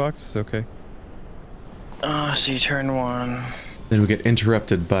dialogue box. It's okay. So you turn 1. Then we get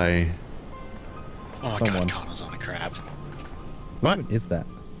interrupted by. Oh my god, Kana's on a crab. What is that?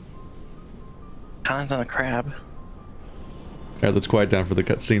 Khan's on a crab. Alright, let's quiet down for the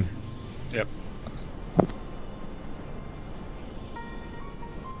cutscene. Yep.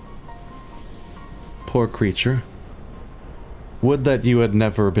 Poor creature. Would that you had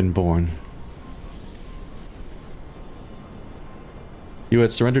never been born. You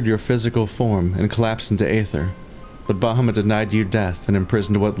had surrendered your physical form and collapsed into aether, but Bahamut denied you death and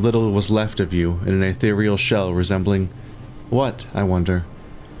imprisoned what little was left of you in an ethereal shell resembling... what, I wonder?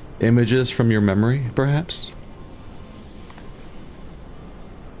 Images from your memory, perhaps?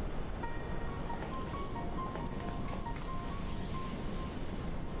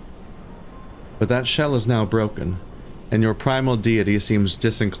 But that shell is now broken, and your primal deity seems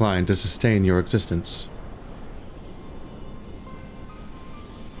disinclined to sustain your existence.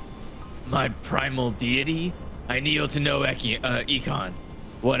 My primal deity? I kneel to no Econ.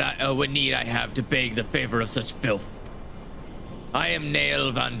 What need I have to beg the favor of such filth? I am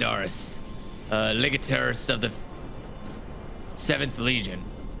Nael van Darnus, legatus of the 7th Legion.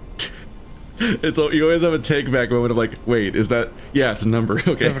 It's you always have a take back moment of like, wait, is that? Yeah, it's a number.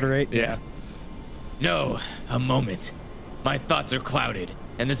 Okay. 7 or 8. Yeah. No, a moment. My thoughts are clouded,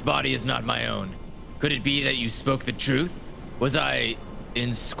 and this body is not my own. Could it be that you spoke the truth? Was I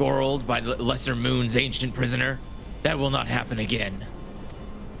enscorled by the Lesser Moon's ancient prisoner? That will not happen again.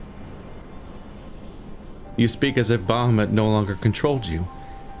 You speak as if Bahamut no longer controlled you,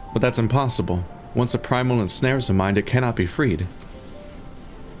 but that's impossible. Once a primal ensnares a mind, it cannot be freed.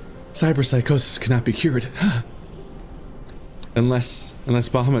 Cyberpsychosis cannot be cured. Unless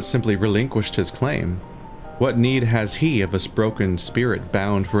Bahamut simply relinquished his claim, what need has he of a broken spirit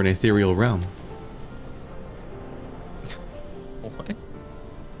bound for an ethereal realm? What?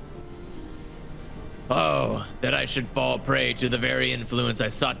 Oh, that I should fall prey to the very influence I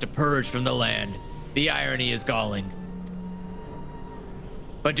sought to purge from the land. The irony is galling.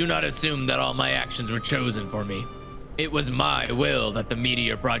 But do not assume that all my actions were chosen for me. It was my will that the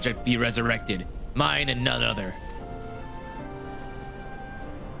Meteor Project be resurrected, mine and none other.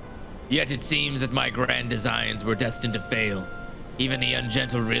 Yet it seems that my grand designs were destined to fail. Even the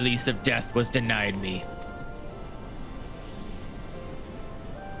ungentle release of death was denied me.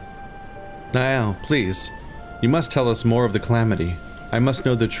 Nael, please. You must tell us more of the calamity. I must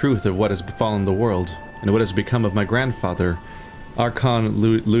know the truth of what has befallen the world, and what has become of my grandfather, Archon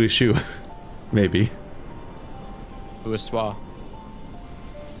Louis Shu. Maybe. Louis-Swa.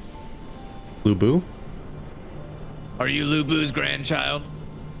 Lubu? Are you Lubu's grandchild?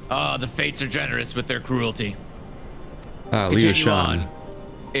 Ah, the fates are generous with their cruelty. Ah, Liu Continue Shan. on,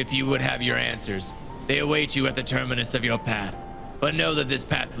 if you would have your answers. They await you at the terminus of your path. But know that this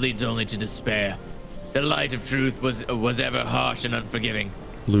path leads only to despair. The light of truth was ever harsh and unforgiving.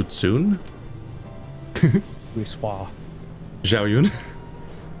 Lu Tsun? Louis-Swa. Zhao Yun?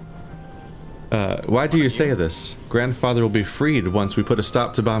 Why do you say this? Grandfather will be freed once we put a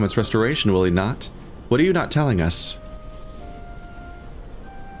stop to Bahamut's restoration, will he not? What are you not telling us?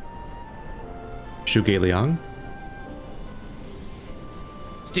 Shuge Liang?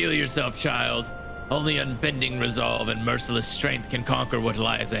 Steel yourself, child. Only unbending resolve and merciless strength can conquer what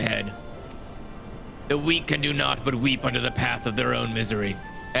lies ahead. The weak can do naught but weep under the path of their own misery,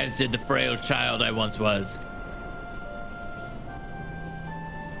 as did the frail child I once was.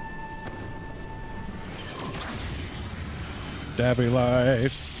 Dabby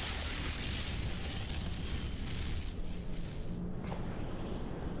life.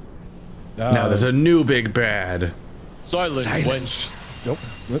 Now there's a new big bad. Silence, wench. Nope.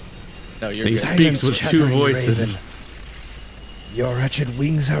 No, you're He good. speaks with two chattering voices. raven. Your wretched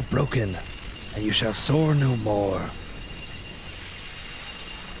wings are broken, and you shall soar no more.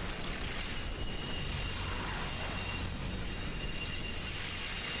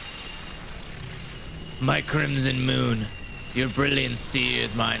 My crimson moon, your brilliance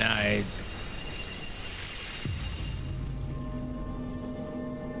sears mine eyes.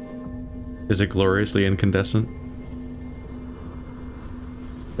 Is it gloriously incandescent?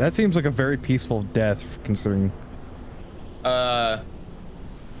 That seems like a very peaceful death, considering the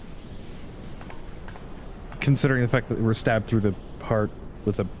fact that we were stabbed through the heart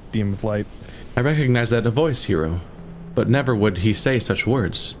with a beam of light. I recognize that voice, hero, but never would he say such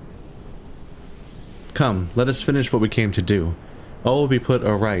words. Come, let us finish what we came to do. All will be put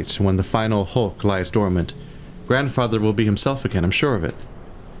aright when the final hulk lies dormant. Grandfather will be himself again, I'm sure of it.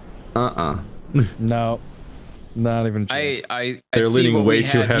 No, not even. I They're see leaning what way we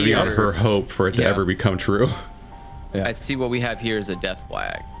too have heavy on here. her hope for it to Yeah. ever become true. Yeah. I see what we have here is a death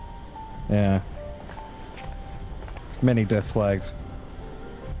flag. Yeah. Many death flags.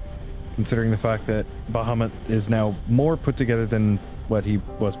 Considering the fact that Bahamut is now more put together than what he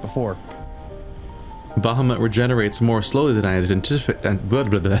was before. Bahamut regenerates more slowly than I had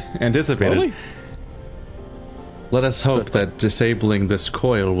anticipated. Slowly? Let us hope that disabling this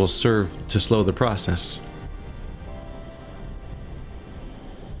coil will serve to slow the process.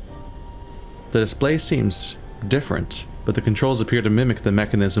 The display seems different, but the controls appear to mimic the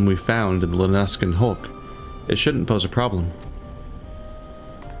mechanism we found in the Lunuscan Hulk. It shouldn't pose a problem.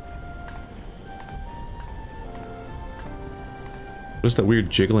 What's that weird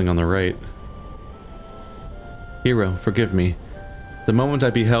jiggling on the right? Hero, forgive me. The moment I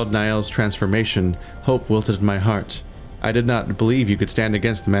beheld Nael's transformation, hope wilted in my heart. I did not believe you could stand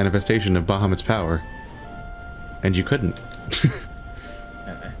against the manifestation of Bahamut's power. And you couldn't.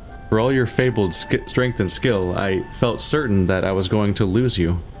 For all your fabled strength and skill, I felt certain that I was going to lose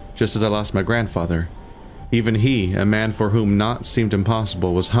you, just as I lost my grandfather. Even he, a man for whom naught seemed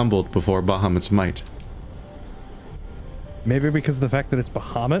impossible, was humbled before Bahamut's might. Maybe because of the fact that it's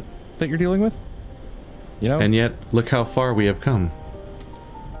Bahamut that you're dealing with? You know? And yet, look how far we have come.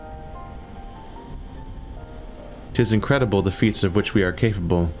 'Tis incredible the feats of which we are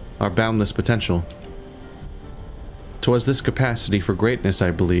capable, our boundless potential. 'Twas this capacity for greatness,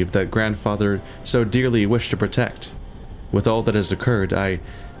 I believe, that Grandfather so dearly wished to protect. With all that has occurred, I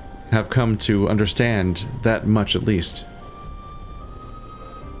have come to understand that much at least.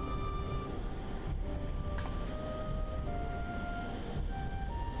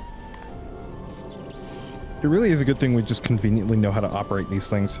 It really is a good thing we just conveniently know how to operate these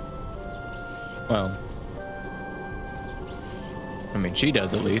things. Well, I mean, she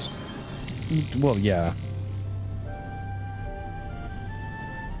does at least. Well, yeah.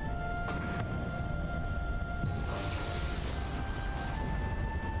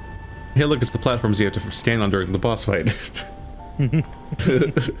 Hey, look, it's the platforms you have to stand on during the boss fight.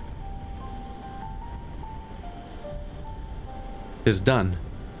 Is done.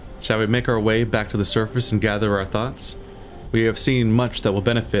 Shall we make our way back to the surface and gather our thoughts? We have seen much that will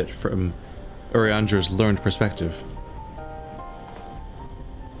benefit from Urianger's learned perspective.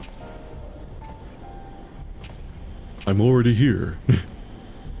 I'm already here.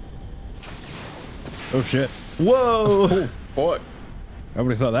 Oh shit. Whoa! Oh, boy.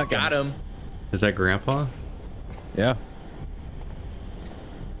 Nobody saw that. Got him. Is that Grandpa? Yeah.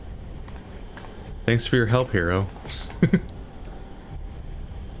 Thanks for your help, hero.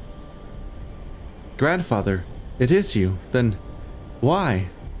 Grandfather, it is you. Then, why?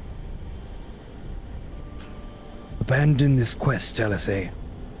 Abandon this quest, LSA.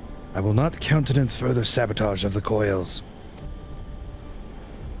 I will not countenance further sabotage of the coils.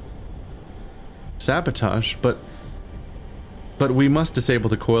 Sabotage? But we must disable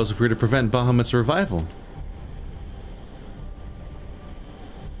the coils if we're to prevent Bahamut's revival.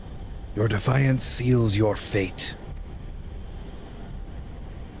 Your defiance seals your fate.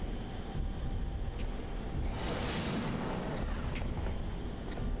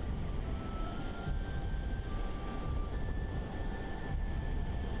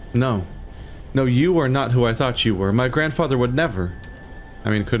 No. No, you are not who I thought you were. My grandfather would never. I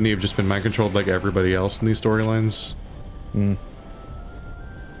mean, couldn't he have just been mind-controlled like everybody else in these storylines? Hmm.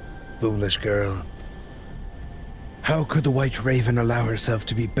 Foolish girl. How could the White Raven allow herself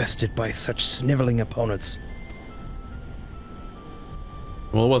to be bested by such sniveling opponents?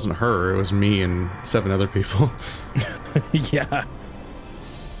 Well, it wasn't her. It was me and 7 other people. Yeah.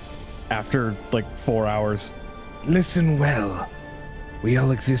 After, like, 4 hours. Listen well. We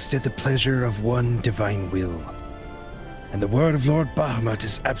all exist at the pleasure of one divine will. And the word of Lord Bahamut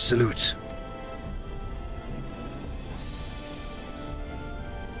is absolute.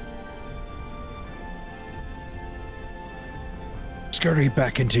 Scurry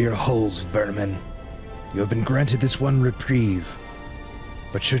back into your holes, vermin. You have been granted this one reprieve.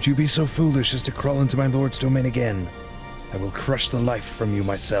 But should you be so foolish as to crawl into my lord's domain again, I will crush the life from you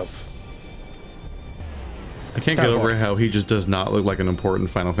myself. I can't get over how he just does not look like an important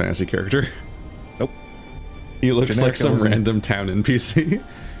Final Fantasy character. Nope. He looks Generic like some Elven. random town NPC.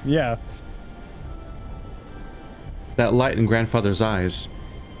 Yeah. That light in grandfather's eyes.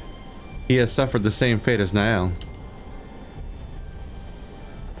 He has suffered the same fate as Nael.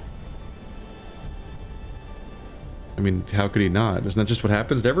 I mean, how could he not? Isn't that just what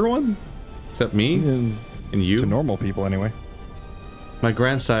happens to everyone? Except me? And you? To normal people, anyway. My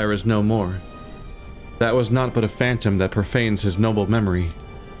grandsire is no more. That was not but a phantom that profanes his noble memory.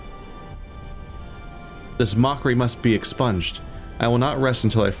 This mockery must be expunged. I will not rest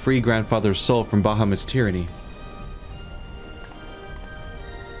until I free grandfather's soul from Bahamut's tyranny.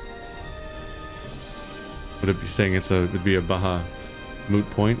 Would it be saying it'd be a Bahamut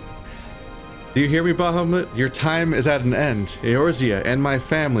point? Do you hear me, Bahamut? Your time is at an end. Eorzea and my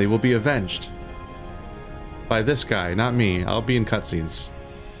family will be avenged. By this guy, not me. I'll be in cutscenes.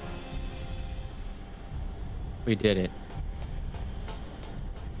 We did it.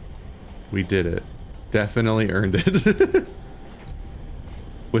 We did it. Definitely earned it.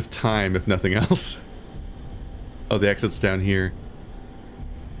 With time, if nothing else. Oh, the exit's down here.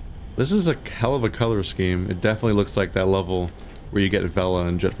 This is a hell of a color scheme. It definitely looks like that level where you get Vela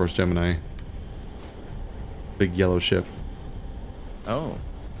and Jet Force Gemini. Big yellow ship. Oh.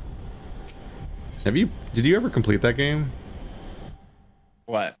 Did you ever complete that game?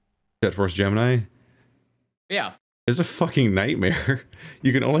 What? Jet Force Gemini? Yeah. It's a fucking nightmare.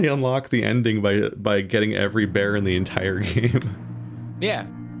 You can only unlock the ending by getting every bear in the entire game. Yeah.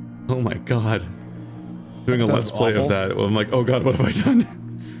 Oh my god. Doing a That let's sounds play awful. of that. I'm like, oh god, what have I done?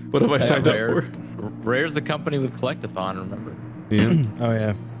 What have I signed up Rare. for? Rare's the company with Collectathon, remember? Yeah. Oh,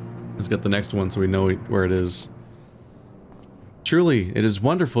 yeah. Let's get the next one so we know where it is. Truly, it is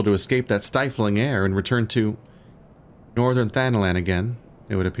wonderful to escape that stifling air and return to Northern Thanalan again,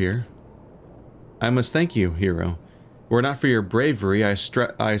 it would appear. I must thank you, hero. Were it not for your bravery, I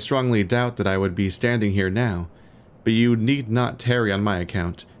strongly doubt that I would be standing here now. But you need not tarry on my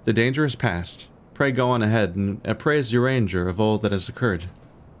account. The danger is past. Pray go on ahead and appraise your ranger of all that has occurred.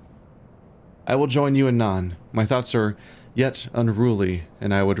 I will join you anon. My thoughts are yet unruly,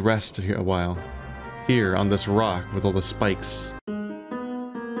 and I would rest here a while. Here, on this rock with all the spikes.